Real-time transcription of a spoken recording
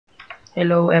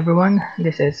Hello everyone,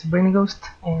 this is Brainy Ghost,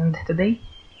 and today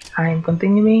I'm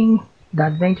continuing the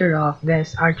adventure of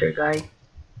this archer guy.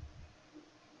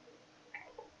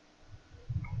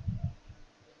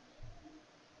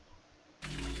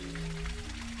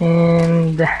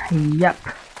 And yep,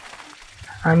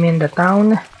 I'm in the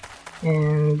town,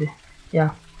 and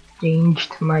yeah,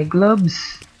 changed my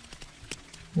gloves,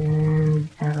 and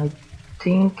I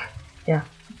think yeah,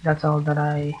 that's all that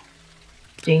I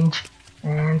changed.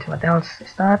 And what else?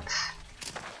 Stats,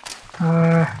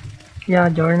 yeah,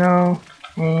 journal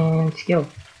and skill.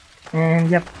 And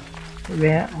yep, we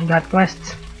got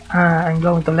quests. I'm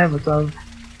going to level 12.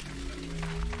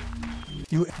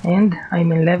 And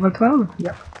I'm in level 12.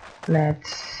 Yep.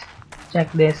 Let's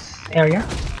check this area.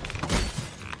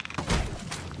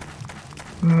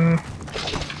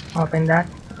 Open that.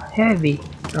 Heavy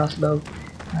crossbow.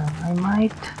 I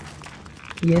might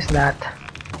use that.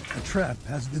 A trap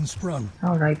has been sprung.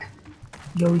 Alright.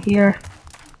 Go here.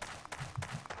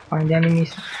 Find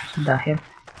enemies. The hell.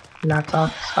 Lots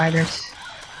of spiders.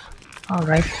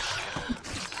 Alright.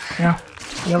 Yeah.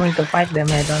 Going to fight them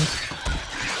head on.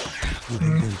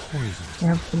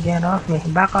 Yep, get off me.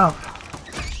 Back off.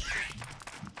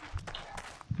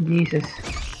 Jesus.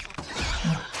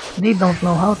 They don't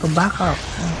know how to back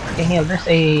off. Okay, here, there's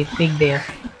a pig there.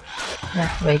 Yeah,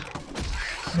 wait.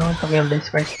 I'm going to kill this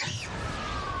first.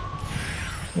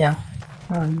 Yeah.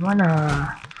 Oh, you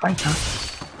wanna fight, huh?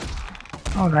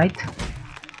 Alright.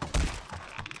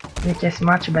 Which is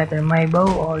much better, my bow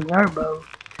or your bow?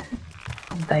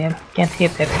 Damn, can't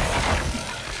hit it.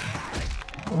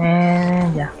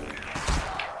 And yeah.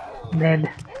 Dead.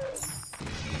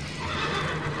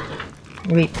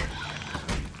 Wait.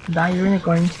 Die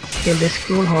unicorn. Kill this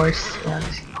cool horse. Yeah,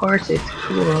 this horse is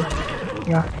cool.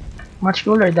 Yeah. Much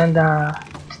cooler than the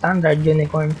standard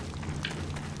unicorn.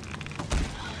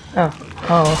 Oh.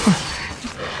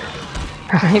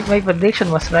 My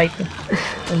prediction was right.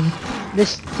 And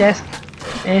this chest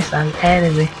is an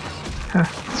enemy.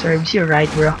 Serves you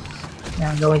right, bro.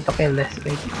 Yeah, I'm going to kill this.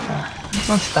 Wait. This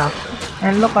won't stop.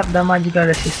 And look at the magical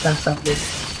resistance of this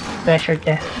treasure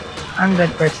chest.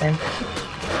 100%.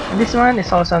 And this one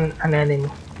is also an enemy.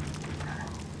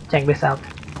 Check this out.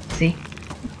 See?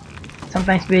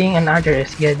 Sometimes being an archer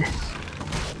is good.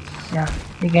 Yeah,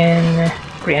 you can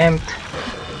preempt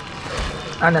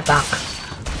an attack.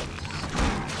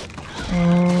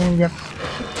 And yep.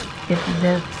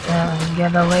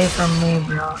 Get away from me,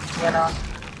 bro. Get off.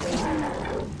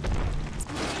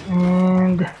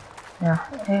 And yeah,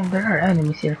 and there are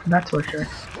enemies here, that's for sure.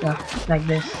 Yeah, like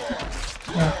this.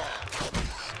 Yeah.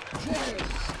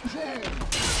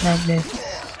 Like this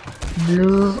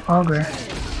blue ogre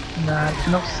that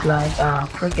looks like a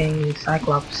freaking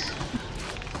cyclops.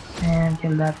 And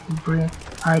kill that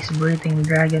ice breathing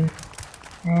dragon.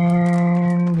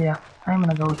 And yeah, I'm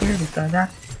gonna go here, destroy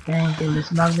that. And kill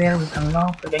this bugbear with a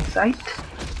long freaking sight.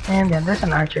 And yeah, there's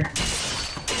an archer.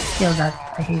 Kill that.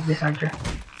 I hate this archer.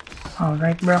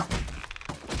 Alright, bro.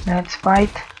 Let's fight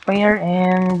fair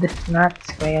and not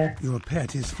square. Your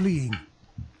pet is fleeing.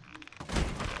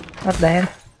 What the hell?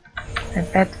 My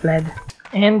pet fled.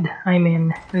 And I'm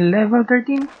in level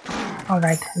 13.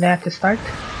 Alright, let's start.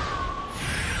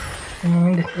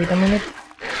 And wait a minute.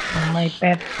 My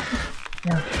pet.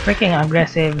 Yeah, freaking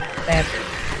aggressive pet.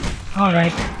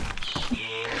 Alright.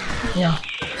 Yeah.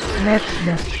 Let's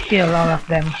just kill all of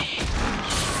them.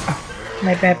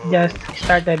 My pet just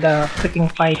started a freaking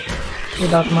fight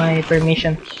without my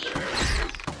permission.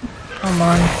 Come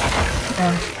on.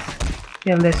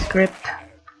 Kill this script.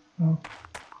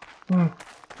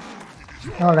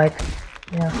 Alright.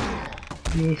 Yeah.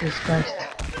 Jesus Christ.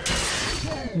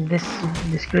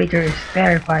 This creature is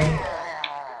terrifying.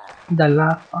 The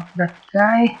laugh of that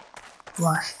guy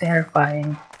was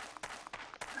terrifying.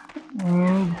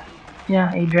 And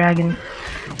yeah, a dragon.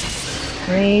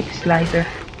 Great slicer.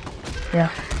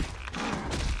 Yeah.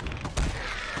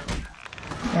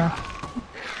 Yeah.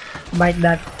 Bite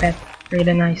that pet.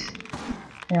 Really nice.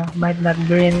 Yeah, bite that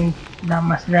green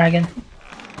Damas dragon.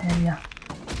 And yeah.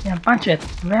 Yeah, punch it.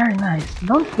 Very nice.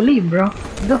 Don't flee, bro.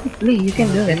 Don't flee. You can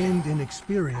do it. Gained in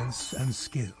experience and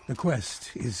skill. The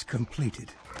quest is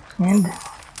completed. And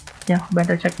yeah,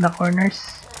 better check the corners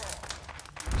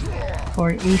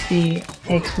for easy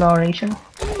exploration.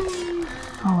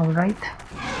 Alright.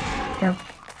 Yep.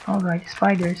 Alright,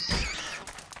 spiders.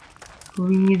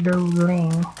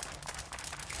 Widowling.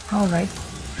 Alright.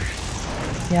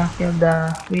 Yeah, kill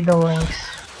the widowlings.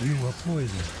 You were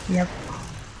poisoned. Yep.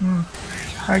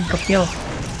 Hard to kill.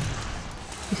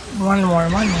 Just one more,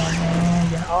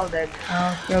 and yeah, all dead.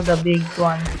 I'll kill the big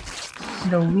one.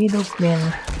 The widow queen.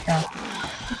 Yeah.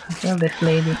 I'll kill this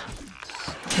lady.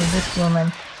 Kill this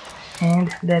woman.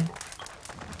 And dead.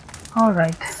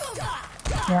 Alright.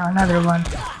 Yeah, another one.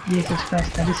 Jesus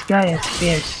Christ. Now this guy is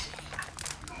fierce.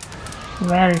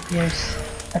 Very fierce.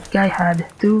 That guy had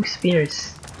 2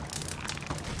 spears.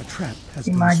 A trap has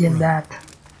Imagine been that.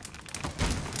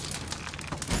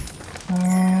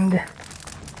 And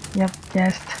yep,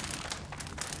 chest.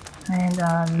 And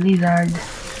lizard.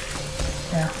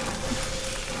 Yeah.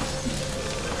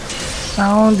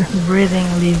 Sound breathing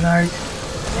lizard.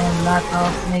 And lot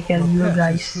of naked blue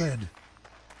guys.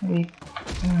 Wait.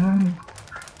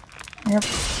 Yep.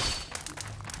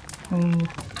 And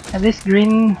this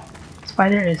green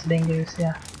spider is dangerous,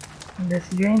 yeah. And this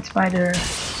green spider,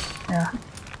 yeah,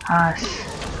 has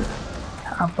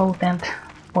a potent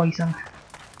poison.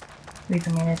 Wait a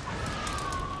minute.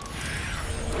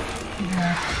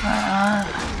 Yeah,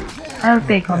 I'll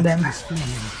take on them.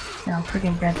 Yeah,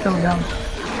 freaking pet, go down.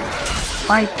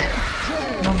 Fight!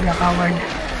 Don't be a coward.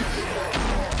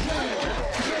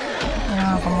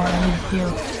 Yeah, come on, I need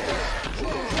heal.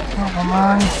 Oh, come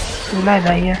on. Will I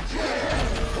die here?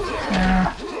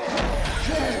 Yeah.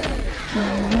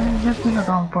 Let me go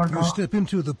down portal. You step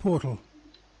into the portal.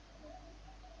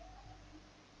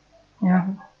 Yeah,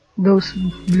 those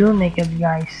blue naked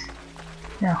guys.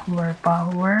 Yeah, were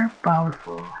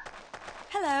powerful.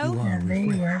 Hello. Yeah, they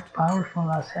were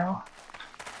powerful as hell.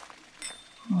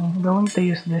 I'm going to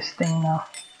use this thing now.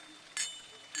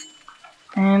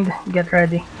 And get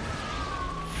ready.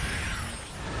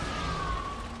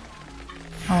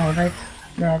 Alright,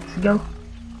 let's go.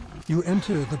 You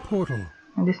enter the portal.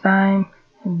 And this time,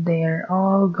 they're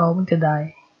all going to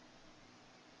die.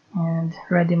 And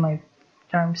ready my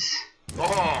charms.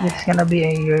 This is gonna be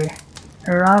a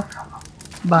rough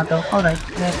battle. Alright,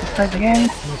 let's start again.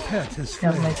 Your pet has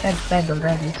Yeah, fled. my pet's dead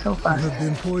already, so You fast. have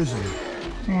been poisoned.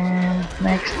 And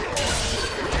next.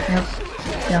 Yep.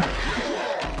 Yeah.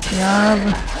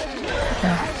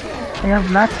 We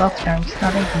have lots of charms,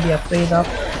 nothing to be afraid of.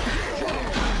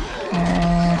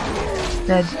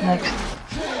 Dead next.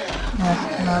 Yes,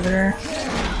 another.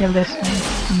 Kill this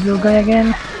blue guy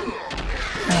again.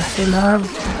 Still have,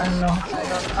 I don't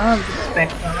have the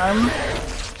spectral armor.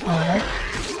 Alright.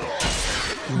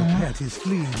 Your pet is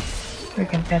fleeing.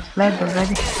 Freaking pet fled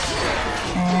already.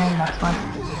 And last one.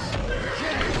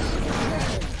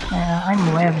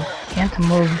 I'm webbed. Can't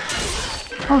move.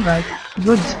 Alright.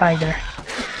 Good spider.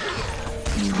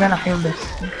 I'm gonna kill this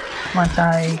once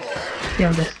I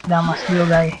kill this Damas blue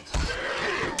guy.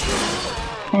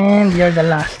 And you're the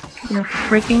last. You're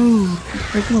freaking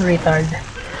retard.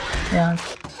 Yeah.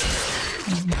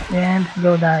 And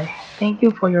go die. Thank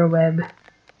you for your web.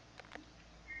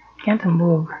 Can't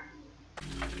move.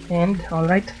 And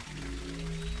alright.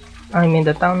 I'm in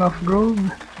the town of Grove.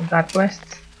 I got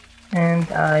quests. And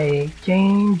I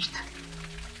changed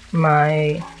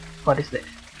my, what is this?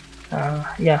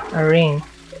 Yeah, a ring.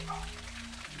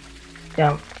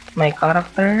 Yeah, my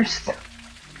character's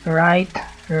right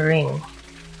ring.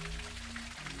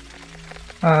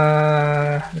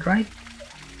 Right,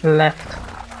 left.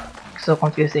 So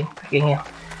confusing. Freaking hell.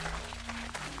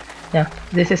 Yeah,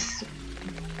 this is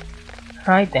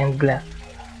right and left.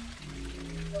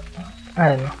 I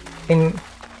don't know.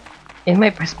 In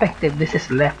my perspective, this is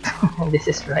left and this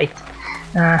is right.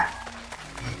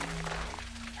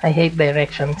 I hate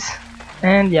directions.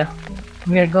 And yeah,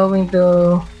 we're going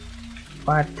to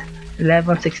what?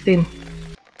 Level 16.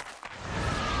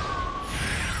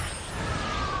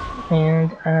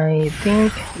 And I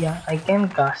think, yeah, I can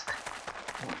cast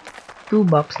 2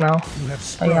 buffs now. You have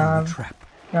sprung the trap.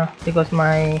 Yeah, because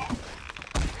my,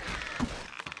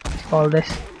 let's call this,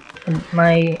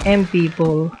 my MP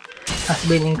pool has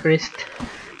been increased.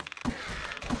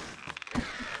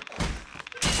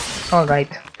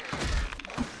 Alright.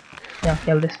 Yeah,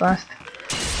 kill this fast.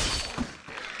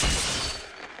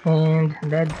 And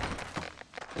dead.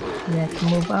 Let's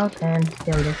move out and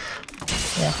kill this.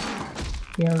 Yeah.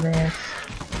 Kill this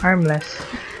harmless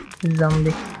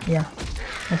zombie. Yeah.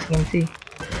 As you can see.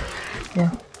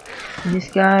 Yeah.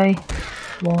 This guy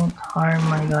won't harm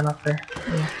my character.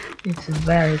 Yeah. It's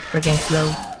very freaking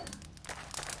slow.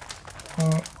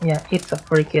 Yeah, it's a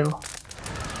free kill.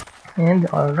 And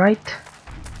alright.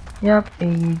 Yep,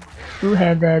 a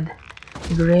 2-headed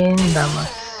green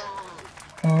Damas.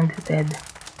 And dead.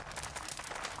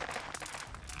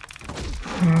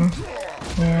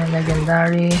 Yeah,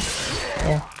 legendary.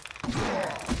 Yeah.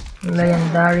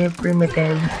 Legendary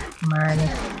primitive man.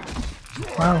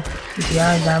 Wow, this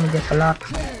guy damages a lot.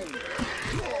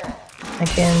 I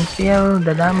can feel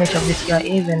the damage of this guy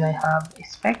even I have a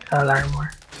spectral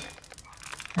armor.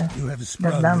 You have The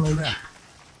sprung the damage trap.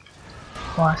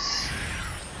 was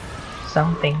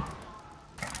something.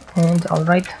 And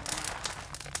alright.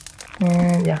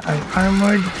 And yeah, an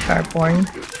armored sharphorn.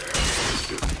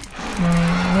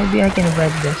 Maybe I can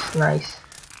web this. Nice.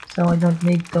 So I don't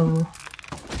need to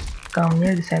come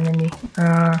near this enemy.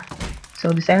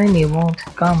 So this enemy won't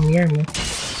come near me.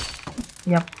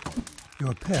 Yep.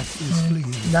 Your pet is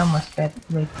fleeing. Damas pet.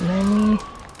 Wait,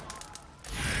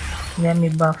 let me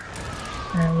buff.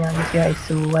 Yeah, this guy is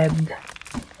webbed.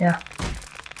 Yeah.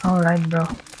 Alright, bro.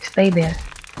 Stay there.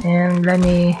 And let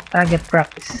me target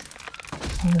practice.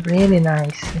 Really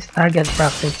nice. It's target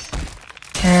practice.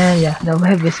 And yeah, the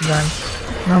web is gone.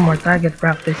 No more target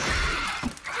practice.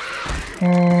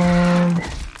 And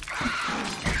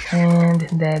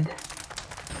dead.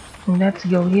 Let's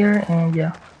go here and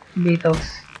yeah,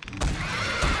 Beetles.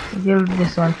 Kill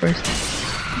this one first.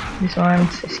 This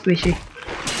one's squishy.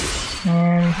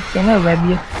 And can I web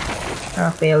you?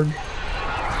 Failed.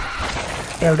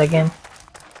 Failed again.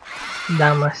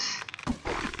 Damas.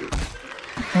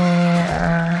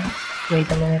 Wait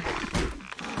a minute.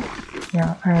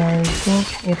 Yeah, I think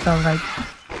it's alright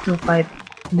to fight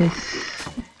this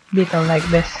beetle like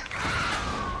this.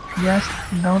 Just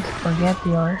don't forget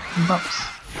your buffs.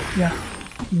 Yeah,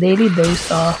 daily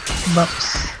dose of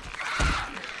buffs.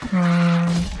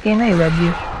 Can I web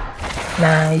you?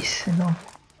 Nice. I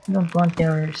don't want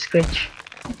your scratch.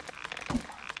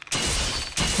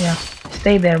 Yeah,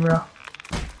 stay there, bro.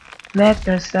 Let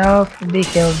yourself be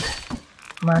killed.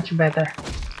 Much better.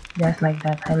 Just like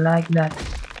that. I like that.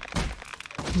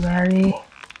 Very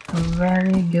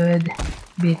good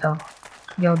beetle.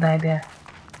 Go die there.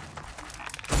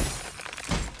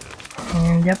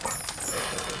 And yep.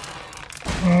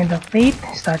 And the fate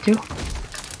statue.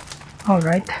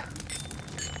 Alright.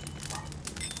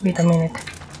 Wait a minute.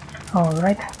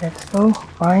 Alright, let's go.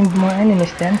 Find more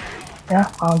enemies then. Yeah,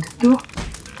 found 2.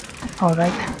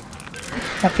 Alright.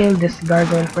 I kill this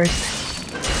gargoyle first.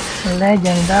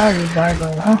 Legendary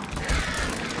gargoyle, huh?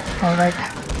 Alright.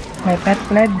 My pet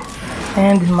fled,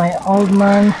 and my old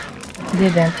man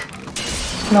didn't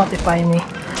notify me.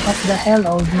 What the hell,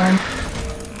 old man?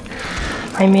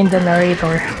 I mean the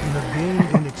narrator. You have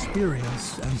gained in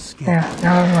experience and skill. Yeah,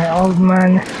 now my old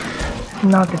man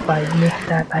notified me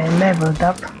that I leveled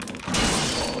up.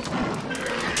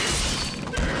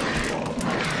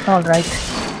 Alright.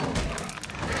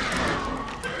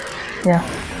 Yeah,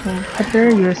 better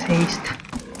use haste.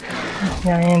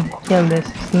 Yeah, and kill this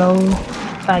snow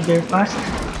tiger fast.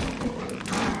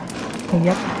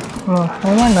 Yep. Oh,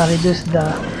 I wanna reduce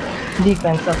the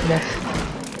defense of this,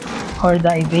 or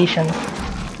the evasion.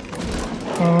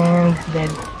 And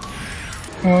dead.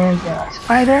 And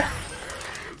spider.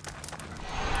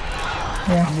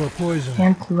 Yeah, You are poisoned.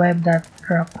 can't web that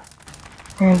crop.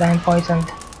 And I'm poisoned.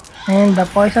 And the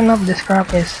poison of this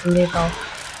crop is lethal.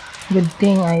 Good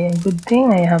thing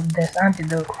I have this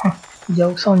antidote.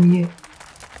 Joke's on you.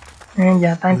 And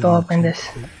yeah, time to open this.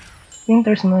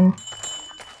 Winter's Moon.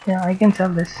 Yeah, I can sell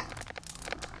this.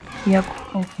 Yep,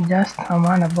 it's just a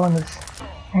mana bonus.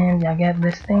 And yeah, get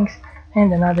these things.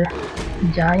 And another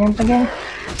giant again.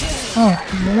 Oh,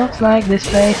 it looks like this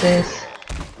place is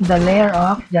the lair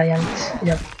of giants.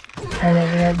 Yep. And then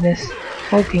we have this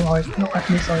poking orc. Look at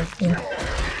this orc. Yeah.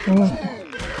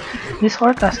 This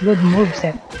orc has good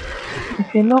moveset.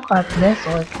 If you look at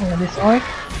this orc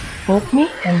poke me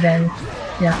and then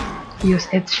yeah, use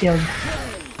its shield.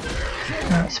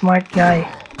 Smart guy.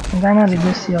 I'm gonna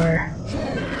reduce your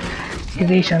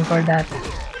evasion for that.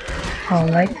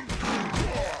 Alright.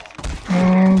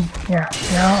 And yeah,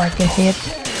 now I can hit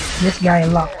this guy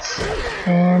lots.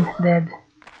 And dead.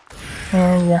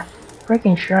 And yeah,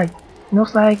 freaking strike.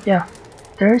 Looks like yeah,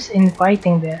 there's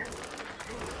infighting there.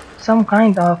 Some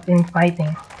kind of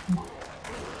infighting.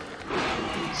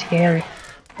 Scary.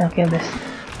 I'll kill this.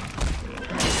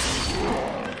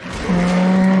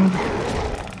 And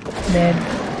dead.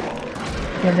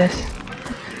 Kill this.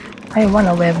 I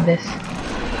wanna web this.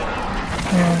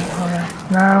 And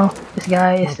alright. Now this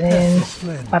guy is in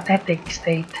pathetic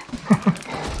state.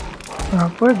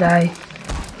 Poor guy.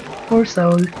 Poor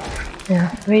soul. Yeah,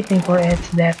 waiting for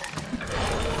its death.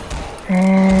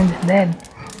 And dead.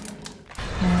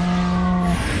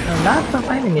 Lots of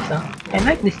enemies, huh? I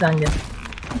like this dungeon.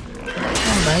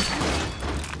 Alright.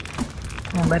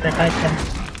 I better fight them.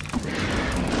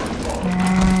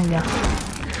 And yeah.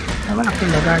 I wanna kill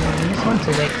the guardian. This one's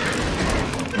awake.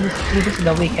 This is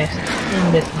the weakest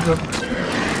in this group.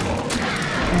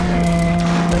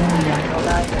 And yeah, no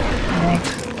die.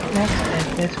 Next is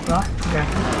this frost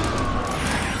dragon.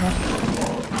 Yep.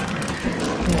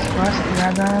 This frost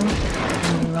dragon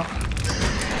looks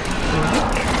weak.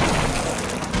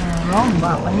 Wrong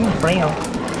buff, I need frail.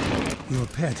 Your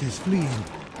pet is fleeing.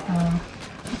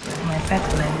 My pet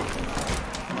fled.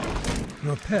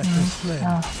 Your pet has fled.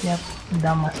 Oh, yep,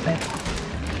 Dama's pet.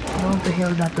 Going to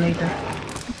heal that later.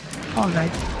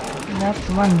 Alright, that's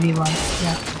 1v1,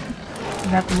 yeah.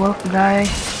 That wolf guy is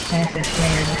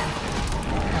snared.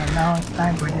 And now it's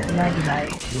time for this guy to die.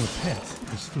 Your pet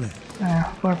has fled.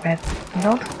 Poor pet.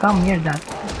 Don't come near that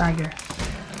tiger.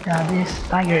 Yeah, this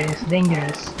tiger is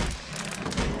dangerous.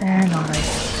 And alright,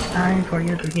 time for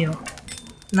you to heal.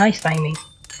 Nice timing.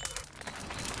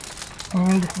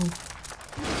 And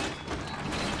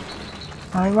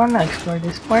I wanna explore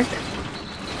this part.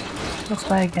 Looks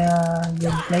like a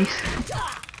good place.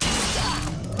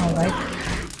 Alright.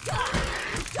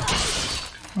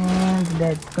 And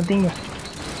dead. Continue.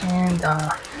 And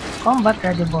combat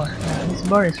ready boar. This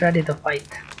boar is ready to fight.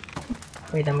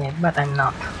 Wait a minute, but I'm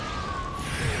not.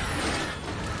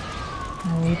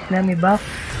 Wait, let me buff.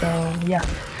 So yeah,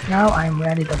 now I'm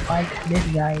ready to fight this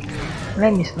guy.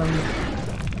 Let me slow you.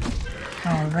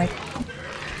 Alright.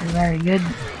 Very good.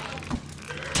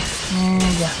 And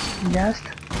yeah, just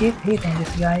keep hitting this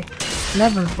guy.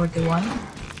 Level 41.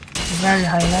 Very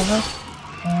high level.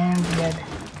 And dead.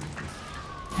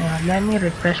 Let me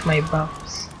refresh my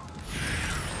buffs.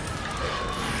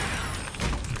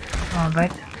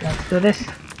 Alright, let's do this.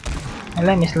 And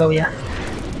let me slow ya.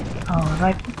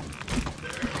 Alright.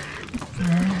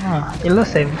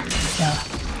 Elusive. Yeah.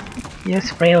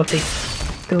 Use frailty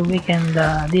to weaken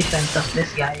the defense of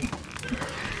this guy.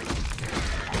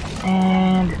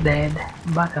 And dead.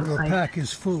 Battle Your site. pack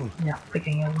is full. Yeah,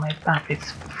 picking up my pack is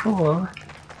full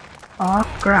of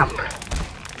crap.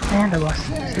 And I was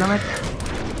slow it.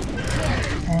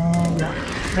 And yeah,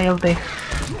 frailty.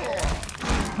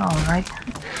 Alright.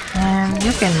 And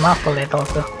you can muffle it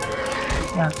also.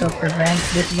 Yeah, to prevent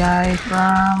this guy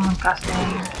from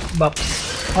casting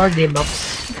buffs or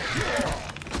debuffs.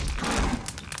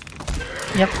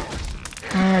 Yep.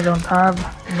 And I don't have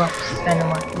buffs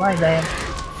anymore. Why die?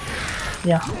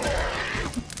 Yeah.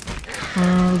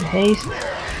 And haste.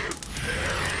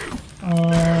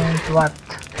 And what?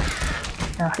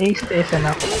 Yeah, haste is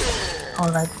enough.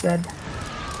 Alright, good.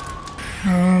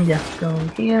 And just go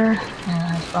here. And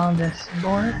I found this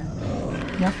boar.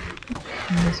 Yep.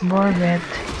 This boar with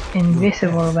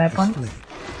invisible weapon.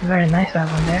 Very nice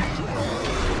weapon there.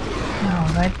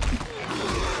 Alright.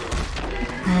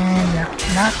 And yeah,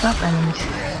 knock up enemies.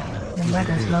 You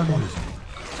better slow them.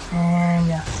 And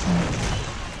yeah,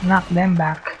 knock them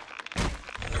back.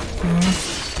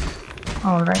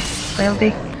 Alright,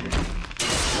 frailty.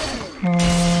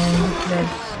 And dead.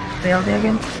 Frailty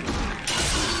again.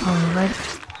 Alright.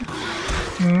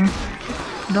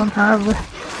 Don't have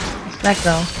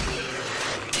spectral.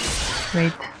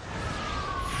 Wait.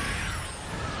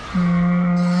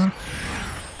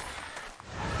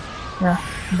 Yeah,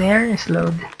 there is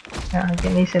slowed. Yeah, I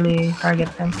can easily target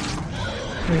them.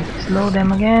 Wait, slow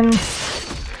them again.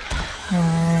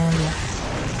 And yeah,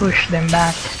 push them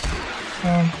back.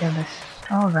 And kill this.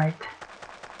 Alright.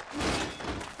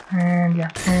 And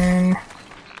yeah, and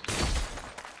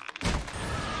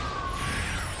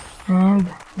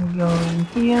go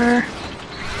here.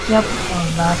 Yep,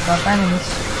 lots of enemies.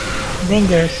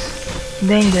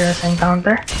 Dangerous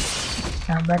encounter.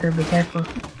 Yeah, better be careful.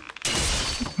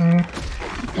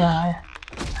 Yeah,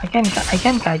 I can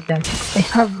kite them. They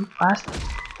have fast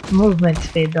movement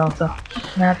speed also,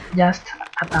 not just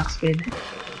attack speed.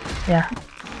 Yeah,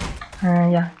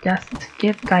 yeah, just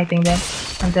keep kiting them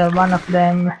until one of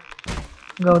them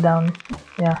go down.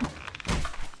 Yeah.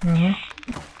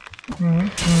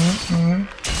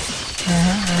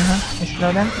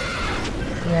 Slow them.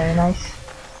 Very nice.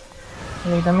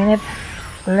 Wait a minute.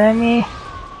 Let me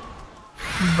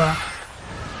buff.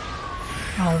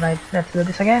 Alright, let's do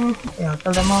this again. Yeah,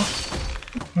 kill them all.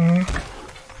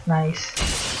 Nice.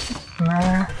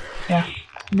 Yeah.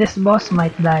 This boss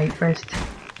might die first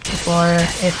before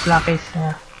it floppies.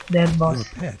 Yeah, dead boss.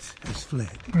 Your pet has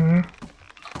fled.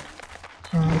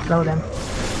 Slow them.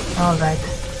 Alright.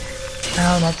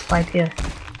 Now let's fight here.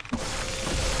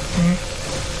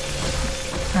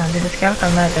 This is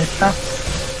skeleton knight and stuff.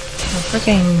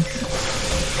 Freaking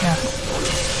yeah.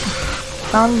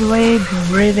 Soundwave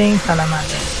breathing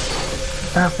salamander.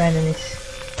 Tough enemies.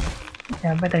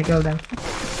 Yeah, better kill them.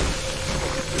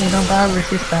 They don't have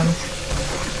resistance.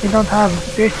 They don't have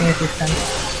piercing resistance.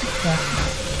 Yeah.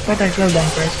 Better kill them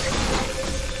first.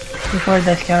 Before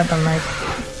the skeleton knight.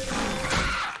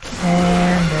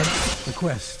 And dead. The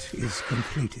quest is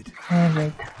completed. And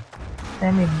wait.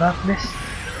 Let me buff this.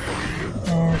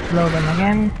 And slow them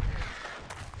again.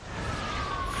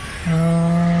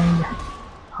 And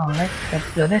alright,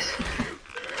 let's do this.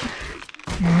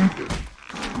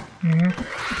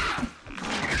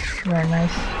 Very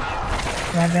nice.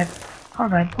 Grab it.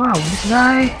 Alright, wow, this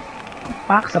guy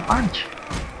packs a punch.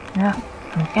 Yeah,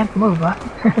 I can't move, huh?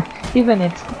 Even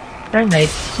its turn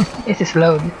rate is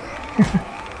slowed.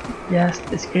 Just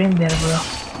scream there, bro.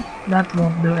 That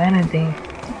won't do anything.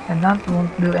 And that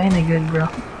won't do any good, bro.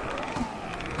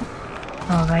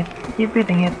 Alright, keep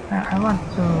hitting it. I want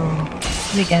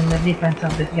to weaken the defense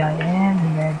of this guy. And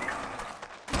dead.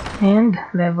 And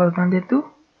level 22.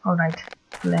 Alright,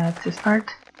 let's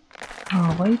start.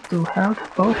 Oh, way to health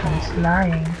potions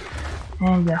lying.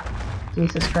 And yeah,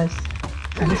 Jesus Christ.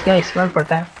 And this guy is well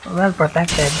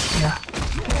protected. Yeah.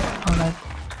 Alright.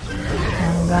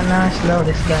 I'm gonna slow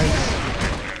these guys.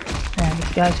 Yeah,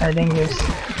 these guys are dangerous.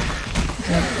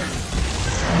 Yep.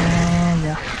 And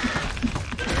yeah.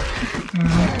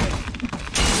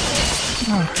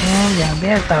 Oh, and yeah,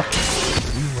 they're tough.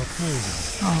 You are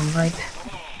poisoned. Alright.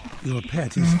 Your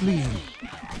pet is fleeing.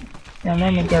 Yeah,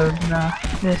 let me kill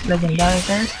this legendary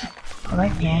first.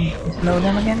 Alright, and slow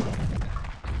them again.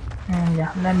 And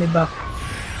yeah, let me buff.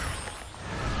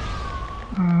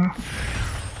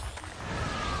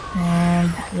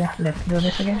 And yeah, let's do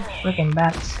this again. Freaking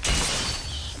bats.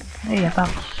 Hey, attack.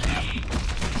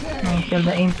 And kill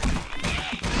the imp.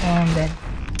 And dead.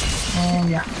 And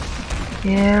yeah.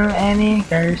 Kill any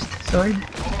cursed sword.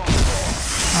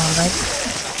 Alright.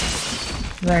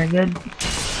 Very good.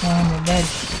 And you're dead.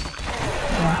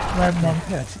 Yeah, well Your done.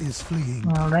 pet is fleeing.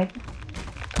 Alright.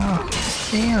 Oh,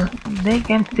 still. They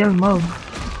can still move.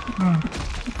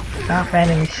 Tough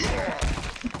enemies.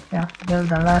 Yeah, kill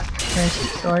the last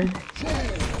cursed sword.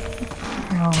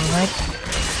 Alright.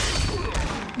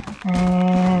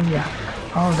 And yeah,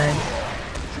 all dead.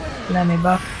 Let me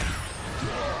buff.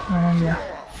 And yeah.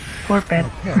 Poor pet.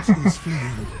 Your pet is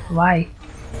fleeing. Why?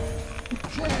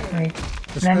 Wait.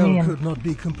 The Let me spell could not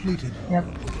be completed. Yep.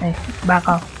 Hey, back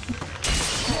off.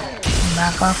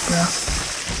 Back off,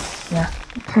 bro. Yeah.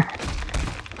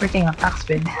 Freaking attack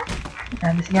speed.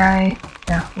 And this guy,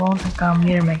 yeah, won't come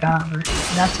near my character.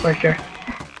 That's for sure.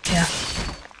 Yeah.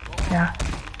 Yeah.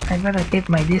 I better keep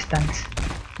my distance.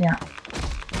 Yeah.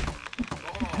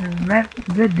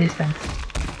 Good distance.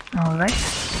 Alright.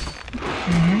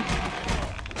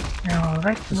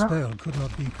 Alright, The bro. spell could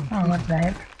not be Oh, completed. what the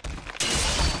heck?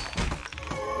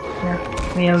 Yeah,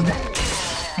 failed.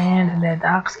 And that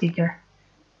axe kicker.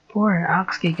 Poor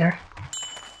axe kicker.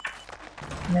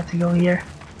 Let's go here.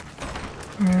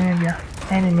 And yeah,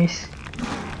 enemies.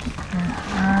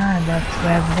 That's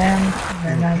web them.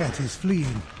 Very Your nice. pet is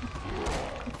fleeing.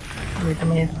 Wait a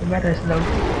minute, the better slow.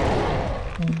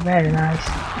 Very nice.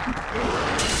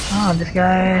 Oh, this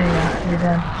guy, yeah,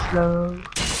 didn't slow.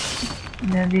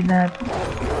 Did not.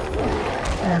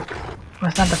 Yeah,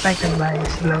 was not affected by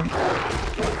slow.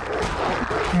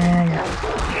 And yeah,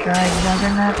 strike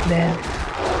juggernaut, dead.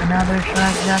 Another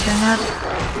strike juggernaut,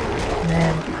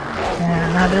 dead. And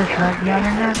another strike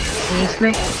juggernaut,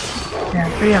 seriously? Yeah,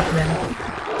 3 of them.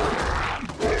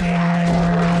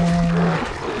 And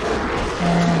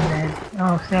dead.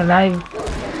 Oh, still alive.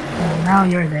 And now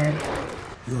you're dead.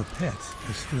 Your pet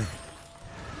is fled.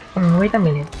 Wait a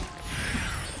minute.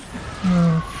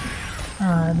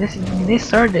 This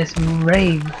sword is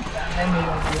brave. Let me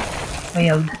go here.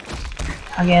 Failed.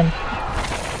 Again.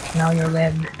 Now you're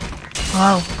red.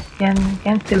 Wow,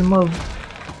 can still move.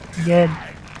 Good.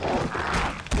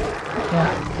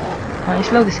 Yeah.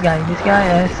 Slow this guy. This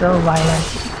guy is so violent.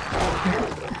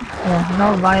 Yeah,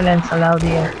 no violence allowed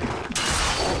here.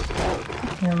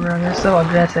 Yeah, bro, you're so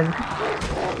aggressive.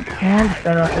 And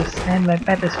ferocious. And my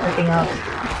pet is freaking out.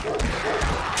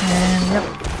 And yep.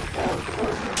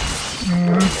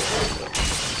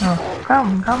 Oh,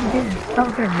 come here, bro.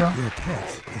 Your pet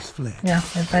is fled. Yeah,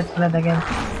 my pet fled again.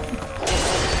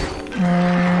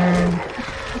 And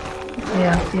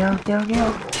yeah,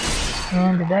 kill.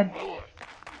 And dead.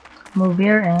 Move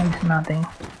here and nothing.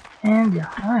 And yeah,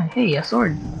 hey, a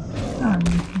sword.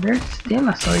 There's still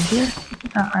a sword here.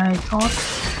 I thought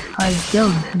I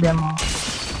killed them all.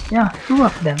 Yeah, 2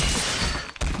 of them.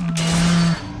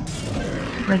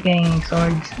 Freaking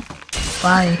swords.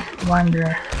 Why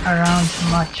wander around so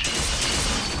much?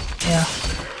 Yeah.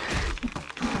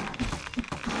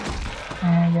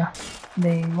 And yeah,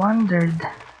 they wandered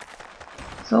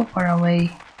so far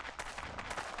away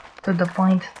to the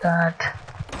point that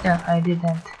yeah, I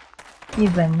didn't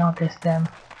even notice them.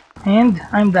 And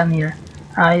I'm done here.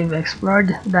 I've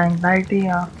explored the entirety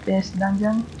of this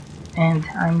dungeon and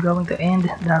I'm going to end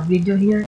the video here.